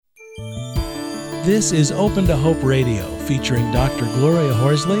This is Open to Hope Radio, featuring Dr. Gloria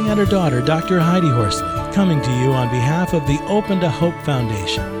Horsley and her daughter, Dr. Heidi Horsley, coming to you on behalf of the Open to Hope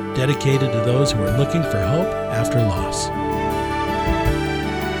Foundation, dedicated to those who are looking for hope after loss.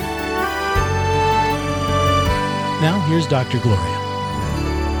 Now, here's Dr. Gloria.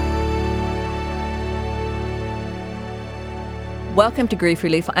 Welcome to Grief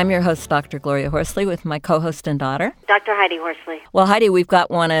Relief. I'm your host, Dr. Gloria Horsley, with my co-host and daughter, Dr. Heidi Horsley. Well, Heidi, we've got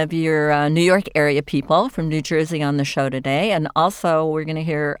one of your New York area people from New Jersey on the show today, and also we're going to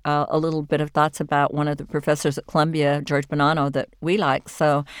hear a little bit of thoughts about one of the professors at Columbia, George Bonanno, that we like.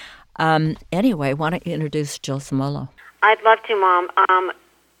 So anyway, why don't you introduce Jill Smolowe? I'd love to, Mom.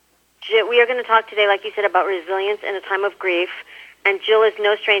 We are going to talk today, like you said, about resilience in a time of grief, and Jill is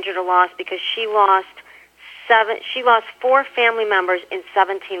no stranger to loss because she lost 4 family members in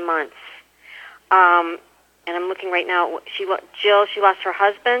 17 months. And I'm looking right now. Jill, she lost her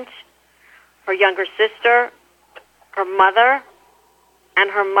husband, her younger sister, her mother,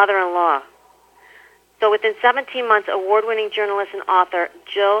 and her mother-in-law. So within 17 months, award-winning journalist and author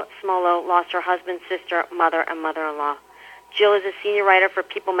Jill Smolowe lost her husband, sister, mother, and mother-in-law. Jill is a senior writer for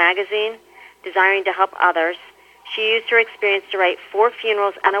People magazine, desiring to help others. She used her experience to write 4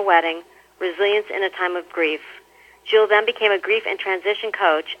 funerals and a wedding, Resilience in a Time of Grief. Jill then became a grief and transition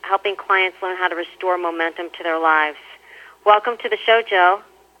coach, helping clients learn how to restore momentum to their lives. Welcome to the show, Jill.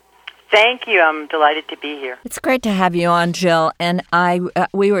 Thank you. I'm delighted to be here. It's great to have you on, Jill. And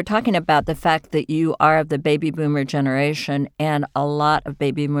we were talking about the fact that you are of the baby boomer generation, and a lot of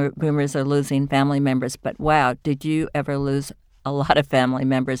baby boomers are losing family members. But wow, did you ever lose a lot of family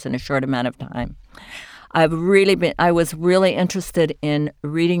members in a short amount of time? I was really interested in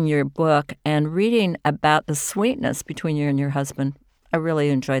reading your book and reading about the sweetness between you and your husband. I really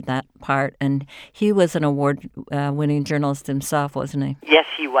enjoyed that part. And he was an award-winning journalist himself, wasn't he? Yes,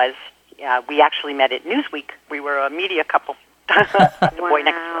 he was. Yeah, we actually met at Newsweek. We were a media couple. The boy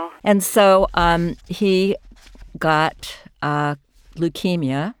next door. And so he got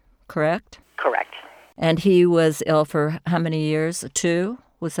leukemia, correct? Correct. And he was ill for how many years? 2?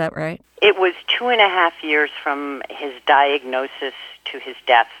 Was that right? It was 2.5 years from his diagnosis to his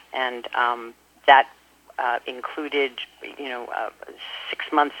death, and that included, 6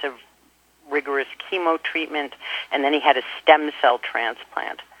 months of rigorous chemo treatment, and then he had a stem cell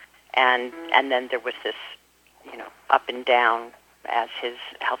transplant, and then there was this, up and down as his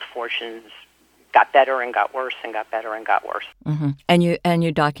health fortunes got better and got worse and got better and got worse. Mm-hmm. And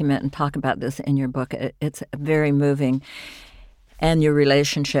you document and talk about this in your book. It's very moving. And your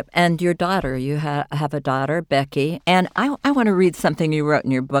relationship, and your daughter. You have a daughter, Becky. And I want to read something you wrote in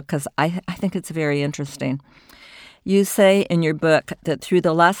your book because I think it's very interesting. You say in your book that through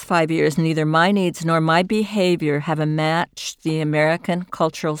the last 5 years, neither my needs nor my behavior have matched the American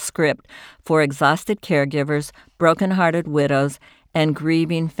cultural script for exhausted caregivers, broken-hearted widows, and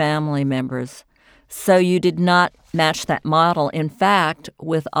grieving family members. So you did not match that model. In fact,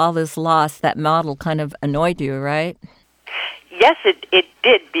 with all this loss, that model kind of annoyed you, right? Yes, it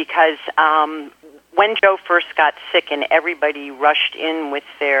did, because when Joe first got sick and everybody rushed in with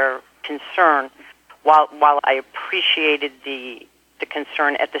their concern, while I appreciated the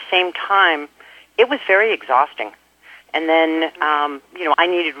concern, at the same time, it was very exhausting. And then, I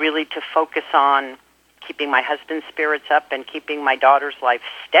needed really to focus on keeping my husband's spirits up and keeping my daughter's life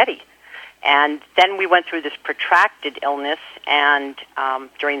steady. And then we went through this protracted illness, and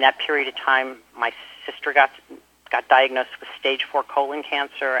during that period of time, my sister got diagnosed with stage 4 colon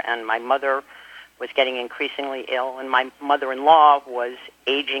cancer, and my mother was getting increasingly ill, and my mother-in-law was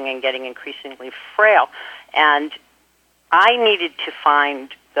aging and getting increasingly frail. And I needed to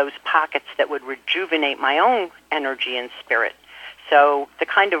find those pockets that would rejuvenate my own energy and spirit. So the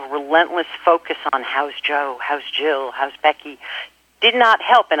kind of relentless focus on how's Joe, how's Jill, how's Becky did not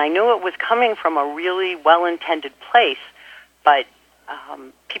help. And I knew it was coming from a really well-intended place, but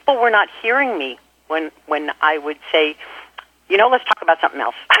people were not hearing me when I would say, let's talk about something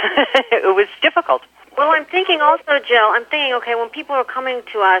else. It was difficult. Well, I'm thinking also, Jill, okay, when people are coming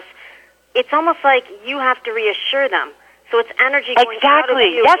to us, it's almost like you have to reassure them. So it's energy going out of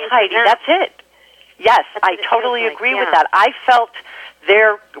you. Yes, Heidi, that's it. Yes, I totally agree with that. I felt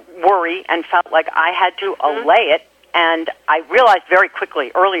their worry and felt like I had to allay it, and I realized very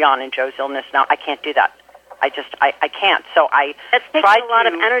quickly, early on in Joe's illness, now I can't do that. I can't. So I That's taking a lot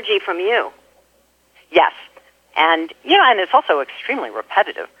of energy from you. Yes. And, and it's also extremely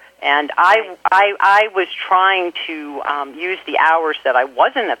repetitive. And I was trying to use the hours that I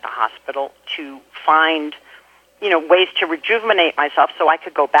wasn't at the hospital to find, ways to rejuvenate myself so I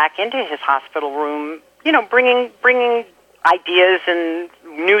could go back into his hospital room, bringing ideas and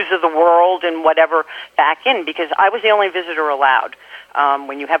news of the world and whatever back in, because I was the only visitor allowed.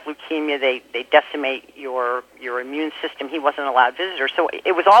 When you have leukemia, they decimate your immune system. He wasn't allowed visitors. So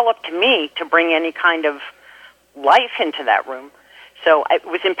it was all up to me to bring any kind of life into that room. So it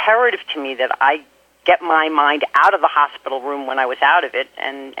was imperative to me that I get my mind out of the hospital room when I was out of it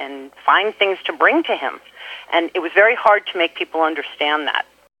and find things to bring to him. And it was very hard to make people understand that.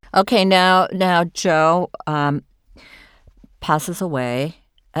 Okay, now Joe passes away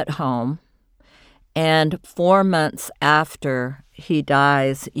at home, and 4 months after he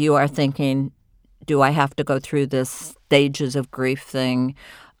dies, you are thinking, do I have to go through this stages of grief thing?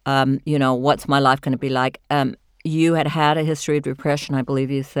 What's my life going to be like? You had a history of depression, I believe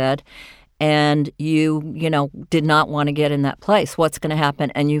you said, and you did not want to get in that place. What's going to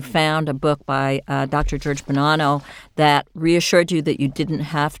happen? And you found a book by Dr. George Bonanno that reassured you that you didn't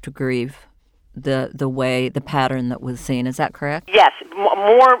have to grieve the pattern that was seen. Is that correct? Yes.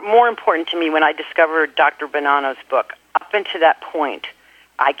 More important to me when I discovered Dr. Bonanno's book, up until that point,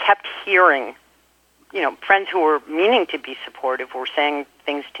 I kept hearing, friends who were meaning to be supportive were saying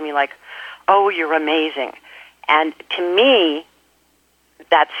things to me like, "Oh, you're amazing." And to me,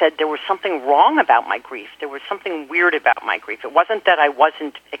 that said there was something wrong about my grief. There was something weird about my grief. It wasn't that I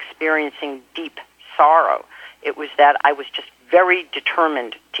wasn't experiencing deep sorrow. It was that I was just very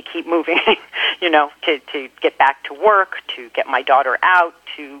determined to keep moving, to get back to work, to get my daughter out,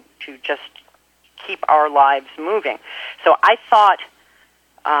 to just keep our lives moving. So I thought,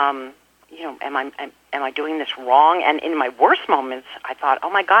 am I doing this wrong? And in my worst moments, I thought, oh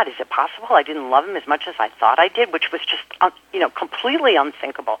my God, is it possible I didn't love him as much as I thought I did? Which was just, completely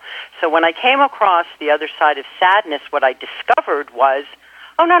unthinkable. So when I came across the other side of sadness, what I discovered was,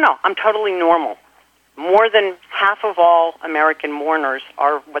 oh no, I'm totally normal. More than half of all American mourners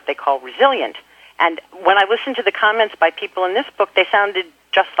are what they call resilient. And when I listened to the comments by people in this book, they sounded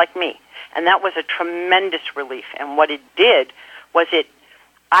just like me. And that was a tremendous relief. And what it did was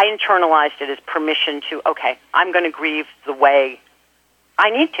I internalized it as permission to, okay, I'm going to grieve the way I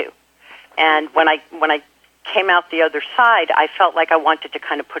need to. And when I came out the other side, I felt like I wanted to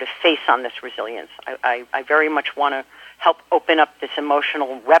kind of put a face on this resilience. I very much want to help open up this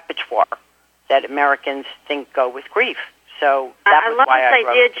emotional repertoire that Americans think go with grief. So that was why I wrote. I love this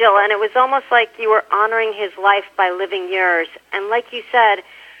idea, Jill, and it was almost like you were honoring his life by living yours. And like you said,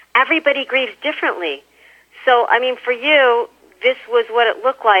 everybody grieves differently. So, for you, this was what it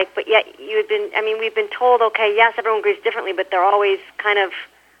looked like, but yet we've been told, okay, yes, everyone grieves differently, but they're always kind of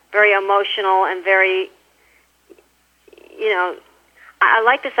very emotional and very, I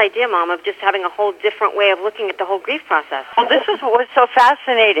like this idea, Mom, of just having a whole different way of looking at the whole grief process. Well, this is what was so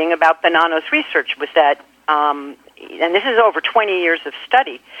fascinating about Bonanno's research was that, and this is over 20 years of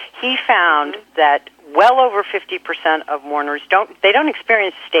study, he found that well over 50% of mourners don't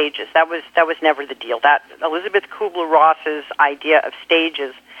experience stages. That was never the deal. That Elizabeth Kubler-Ross's idea of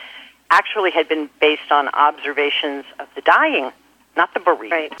stages actually had been based on observations of the dying, not the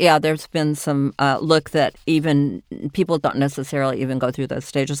bereaved. Right. Yeah, there's been some look that even people don't necessarily even go through those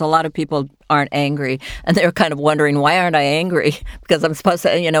stages. A lot of people aren't angry, and they're kind of wondering, why aren't I angry? Because I'm supposed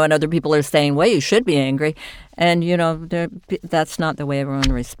to, and other people are saying, well, you should be angry. And, that's not the way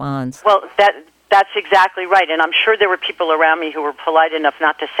everyone responds. Well, that's exactly right. And I'm sure there were people around me who were polite enough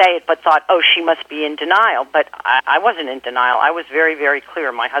not to say it, but thought, oh, she must be in denial. But I wasn't in denial. I was very, very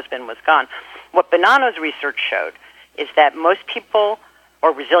clear. My husband was gone. What Bonanno's research showed is that most people,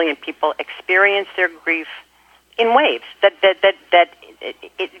 or resilient people, experience their grief in waves, that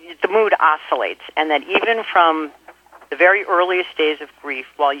the mood oscillates, and that even from the very earliest days of grief,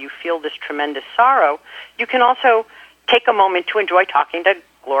 while you feel this tremendous sorrow, you can also take a moment to enjoy talking to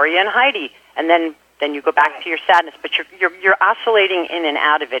Gloria and Heidi, and then you go back to your sadness, but you're oscillating in and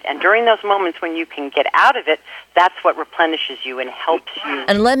out of it. And during those moments when you can get out of it, that's what replenishes you and helps you.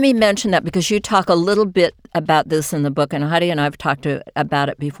 And let me mention that because you talk a little bit about this in the book, and Heidi and I have talked about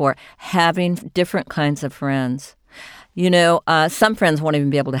it before, having different kinds of friends. Some friends won't even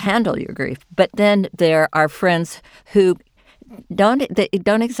be able to handle your grief, but then there are friends who don't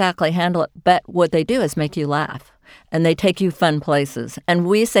exactly handle it, but what they do is make you laugh, and they take you fun places. And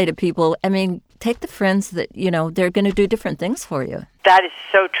we say to people, take the friends that, they're going to do different things for you. That is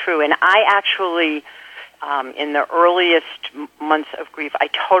so true. And I actually, in the earliest months of grief, I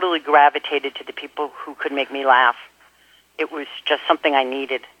totally gravitated to the people who could make me laugh. It was just something I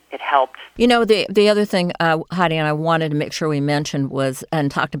needed. It helped. The other thing, Heidi and I wanted to make sure we mentioned was, and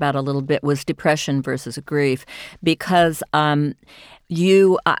talked about a little bit, was depression versus grief. Because I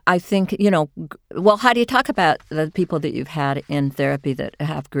think, well, how do you talk about the people that you've had in therapy that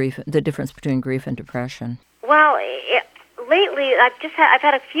have grief, the difference between grief and depression? Well, lately, I've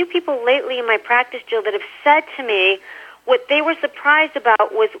had a few people lately in my practice, Jill, that have said to me what they were surprised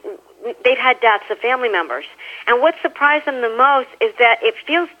about was they've had deaths of family members. And what surprised them the most is that it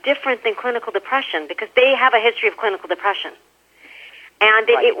feels different than clinical depression because they have a history of clinical depression. And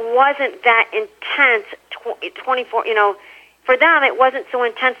it wasn't that intense 24, for them it wasn't so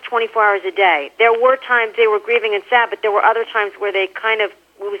intense 24 hours a day. There were times they were grieving and sad, but there were other times where it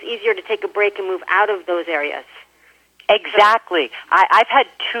was easier to take a break and move out of those areas. Exactly. I've had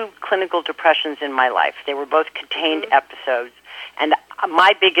 2 clinical depressions in my life. They were both contained episodes. And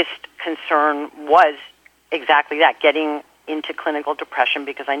my biggest concern was exactly that, getting into clinical depression,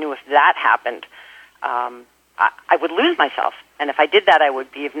 because I knew if that happened, I would lose myself. And if I did that, I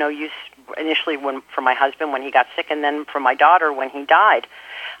would be of no use initially for my husband when he got sick, and then for my daughter when he died.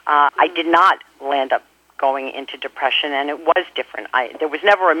 I did not land up going into depression, and it was different. There was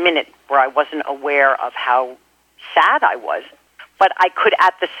never a minute where I wasn't aware of how sad I was, but I could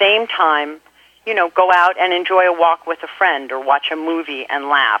at the same time, go out and enjoy a walk with a friend or watch a movie and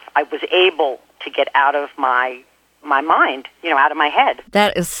laugh. I was able to get out of my mind, out of my head.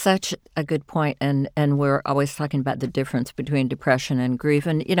 That is such a good point, and we're always talking about the difference between depression and grief,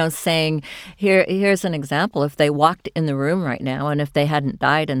 and saying here's an example. If they walked in the room right now, and if they hadn't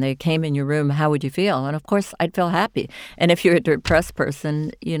died, and they came in your room, how would you feel? And of course, I'd feel happy. And if you're a depressed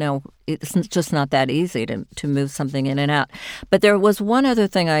person, it's just not that easy to move something in and out. But there was one other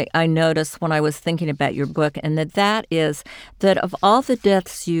thing I noticed when I was thinking about your book, and that is that of all the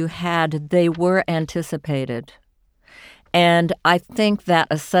deaths you had, they were anticipated. And I think that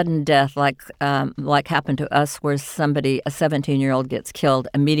a sudden death, like happened to us, where a 17-year-old gets killed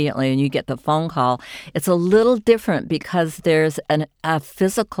immediately, and you get the phone call, it's a little different because there's a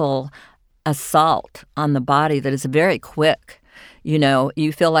physical assault on the body that is very quick.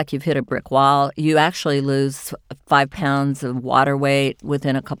 You feel like you've hit a brick wall. You actually lose 5 pounds of water weight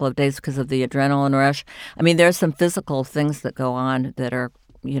within a couple of days because of the adrenaline rush. I mean, there's some physical things that go on that are,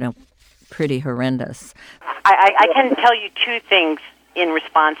 pretty horrendous. I can tell you 2 things in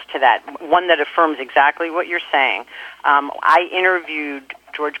response to that. One that affirms exactly what you're saying. I interviewed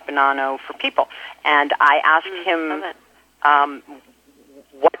George Bonanno for People, and I asked him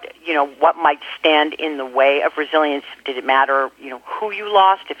what might stand in the way of resilience. Did it matter, who you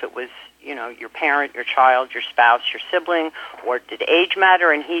lost, if it was, your parent, your child, your spouse, your sibling, or did age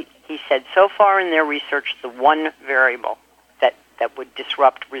matter? And he said so far in their research, the one variable that would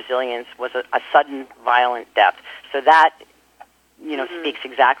disrupt resilience was a sudden violent death. So that, speaks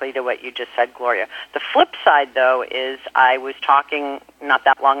exactly to what you just said, Gloria. The flip side, though, is I was talking not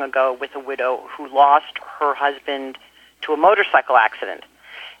that long ago with a widow who lost her husband to a motorcycle accident.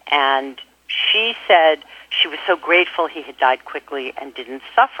 And she said she was so grateful he had died quickly and didn't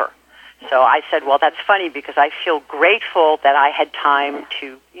suffer. So I said, well, that's funny because I feel grateful that I had time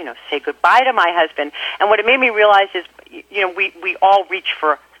to, say goodbye to my husband. And what it made me realize is, we all reach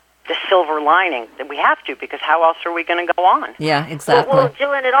for the silver lining, that we have to, because how else are we going to go on? Yeah, exactly. Well,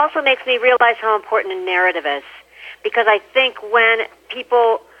 Jillian, it also makes me realize how important a narrative is, because I think when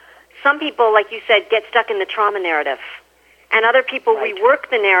some people, like you said, get stuck in the trauma narrative, and other people rework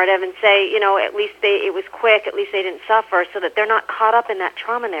the narrative and say, at least it was quick, at least they didn't suffer, so that they're not caught up in that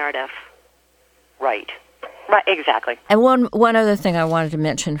trauma narrative. Right, exactly. And one other thing I wanted to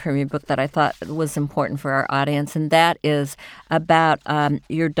mention from your book that I thought was important for our audience, and that is about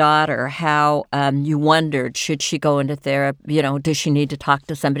your daughter, how you wondered, should she go into therapy, does she need to talk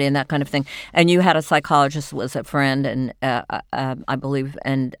to somebody and that kind of thing. And you had a psychologist who was a friend, and I believe,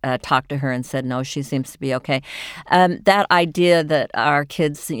 and talked to her and said, no, she seems to be okay. That idea that our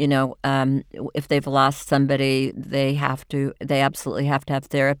kids, if they've lost somebody, they absolutely have to have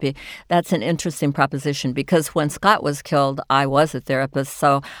therapy. That's an interesting proposition, because when Scott was killed, I was a therapist,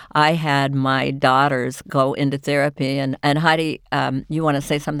 so I had my daughters go into therapy. And Heidi, you want to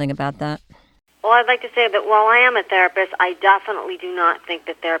say something about that? Well, I'd like to say that while I am a therapist, I definitely do not think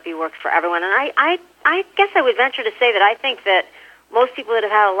that therapy works for everyone. And I guess I would venture to say that I think that most people that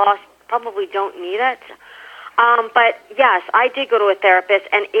have had a loss probably don't need it. But yes, I did go to a therapist,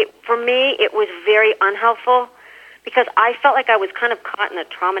 and for me, it was very unhelpful, because I felt like I was kind of caught in a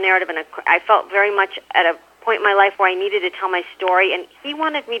trauma narrative, and I felt very much at a point in my life where I needed to tell my story, and he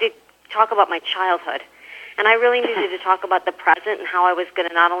wanted me to talk about my childhood. And I really needed to talk about the present and how I was going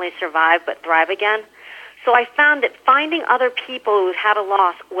to not only survive but thrive again. So I found that finding other people who had a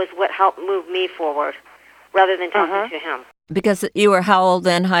loss was what helped move me forward, rather than talking to him. Because you were how old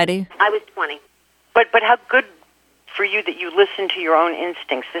then, Heidi? I was 20. But how good for you that you listen to your own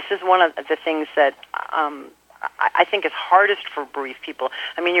instincts. This is one of the things that I think is hardest for bereaved people.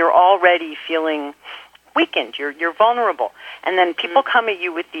 I mean, you're already feeling weakened. You're vulnerable. And then people come at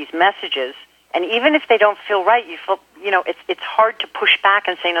you with these messages, and even if they don't feel right, you feel, it's hard to push back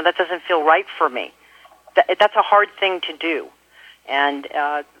and say, no, that doesn't feel right for me. That's a hard thing to do. And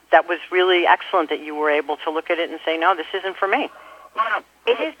that was really excellent that you were able to look at it and say, no, this isn't for me. Wow.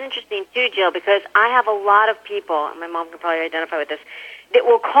 It is interesting, too, Jill, because I have a lot of people, and my mom can probably identify with this, that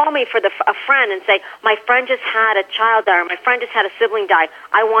will call me for a friend and say, my friend just had a child die, or my friend just had a sibling die.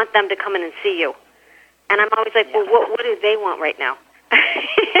 I want them to come in and see you. And I'm always like, well, what do they want right now?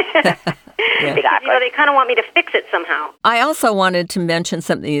 Yeah. Because, they kind of want me to fix it somehow. I also wanted to mention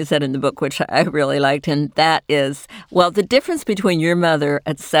something you said in the book, which I really liked, and that is, the difference between your mother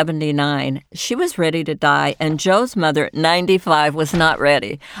at 79, she was ready to die, and Joe's mother at 95 was not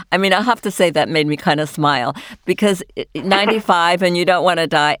ready. I mean, I have to say that made me kind of smile, because 95 and you don't want to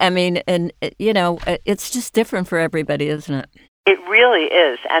die. I mean, and, it's just different for everybody, isn't it? It really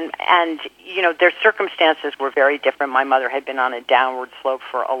is, and their circumstances were very different. My mother had been on a downward slope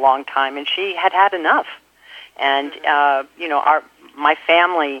for a long time, and she had had enough. And my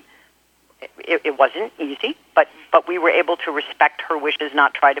family, it wasn't easy, but we were able to respect her wishes,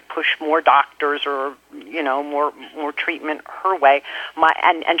 not try to push more doctors or more treatment her way.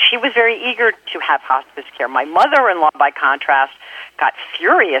 And she was very eager to have hospice care. My mother-in-law, by contrast, got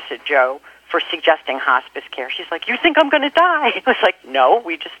furious at Joe for suggesting hospice care. She's like, you think I'm going to die? I was like, no,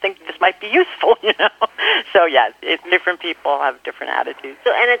 we just think this might be useful, So, different people have different attitudes.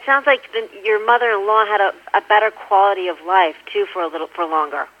 So, and it sounds like your mother-in-law had a better quality of life, too, for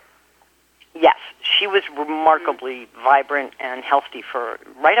longer. Yes, she was remarkably vibrant and healthy for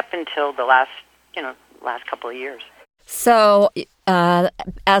right up until the last couple of years. So,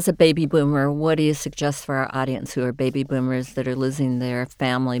 as a baby boomer, what do you suggest for our audience who are baby boomers that are losing their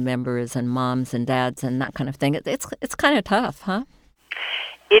family members and moms and dads and that kind of thing? It's kind of tough, huh?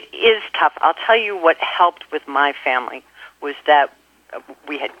 It is tough. I'll tell you what helped with my family was that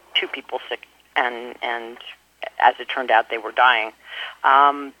we had two people sick, and as it turned out, they were dying.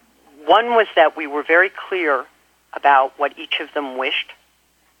 One was that we were very clear about what each of them wished,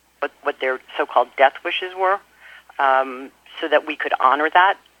 what their so-called death wishes were. So that we could honor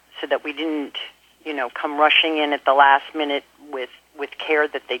that, so that we didn't, come rushing in at the last minute with care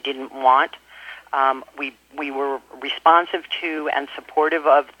that they didn't want. We were responsive to and supportive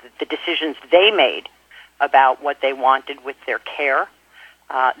of the decisions they made about what they wanted with their care.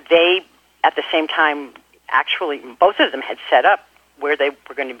 They, at the same time, actually, both of them had set up where they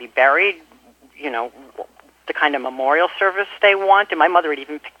were going to be buried, the kind of memorial service they want, and my mother had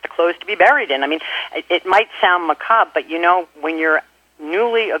even picked the clothes to be buried in. I mean, it might sound macabre, but when you're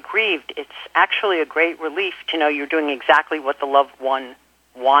newly aggrieved, it's actually a great relief to know you're doing exactly what the loved one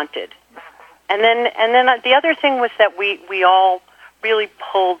wanted. And then the other thing was that we all really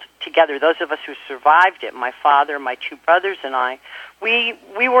pulled together. Those of us who survived it, my father, my two brothers, and I, we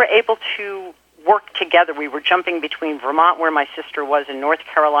were able to work together. We were jumping between Vermont, where my sister was, and North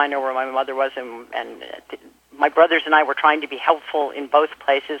Carolina, where my mother was, and my brothers and I were trying to be helpful in both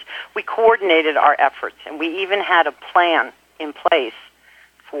places. We coordinated our efforts, and we even had a plan in place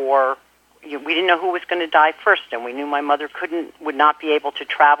for, we didn't know who was going to die first, and we knew my mother would not be able to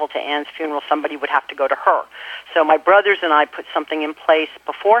travel to Anne's funeral. Somebody would have to go to her. So my brothers and I put something in place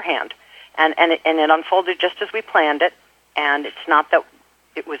beforehand, and it unfolded just as we planned it, and it's not that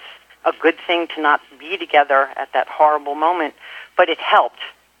it was a good thing to not be together at that horrible moment, but it helped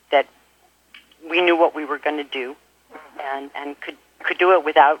that we knew what we were going to do and could do it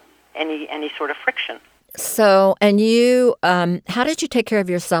without any sort of friction. So, and you, how did you take care of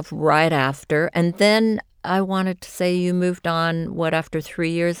yourself right after? And then I wanted to say you moved on, after 3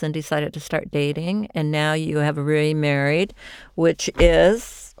 years and decided to start dating, and now you have remarried, which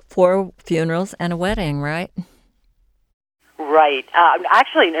is 4 funerals and a wedding, right? Right.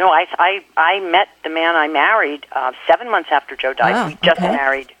 Actually, no, I met the man I married 7 months after Joe died. Wow, we just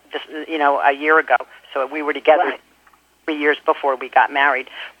married, a year ago. So we were together 3 years before we got married.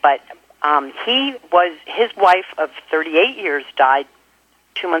 But his wife of 38 years died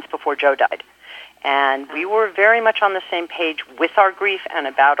 2 months before Joe died. And we were very much on the same page with our grief and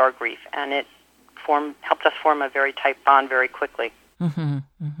about our grief. And it helped us form a very tight bond very quickly. Mm-hmm,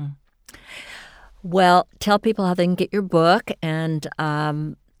 mm-hmm. Well, tell people how they can get your book, and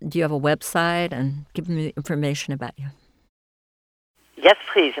do you have a website, and give them the information about you? Yes,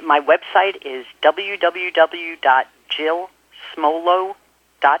 please. My website is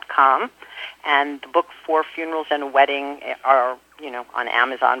www.jillsmolowe.com, and the book 4 Funerals and a Wedding are, on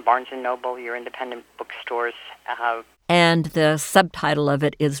Amazon, Barnes & Noble, your independent bookstores. And the subtitle of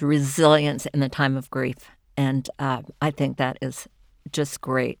it is Resilience in the Time of Grief, and I think that is just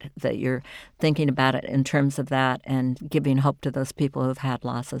great that you're thinking about it in terms of that and giving hope to those people who've had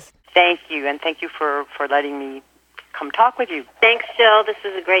losses. Thank you, and thank you for letting me come talk with you. Thanks, Jill. This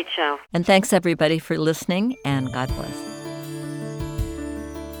is a great show. And thanks, everybody, for listening, and God bless.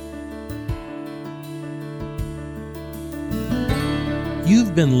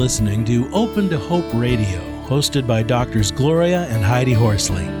 You've been listening to Open to Hope Radio, hosted by Drs. Gloria and Heidi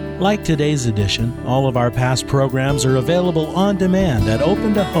Horsley. Like today's edition, all of our past programs are available on demand at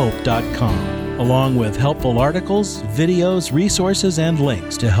opentohope.com, along with helpful articles, videos, resources, and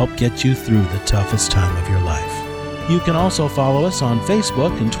links to help get you through the toughest time of your life. You can also follow us on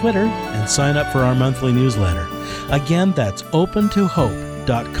Facebook and Twitter and sign up for our monthly newsletter. Again, that's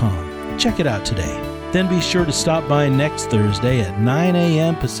opentohope.com. Check it out today. Then be sure to stop by next Thursday at 9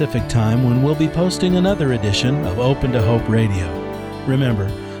 a.m. Pacific Time when we'll be posting another edition of Open to Hope Radio.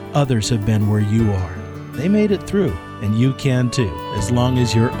 Remember, others have been where you are. They made it through, and you can too, as long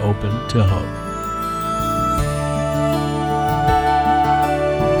as you're open to hope.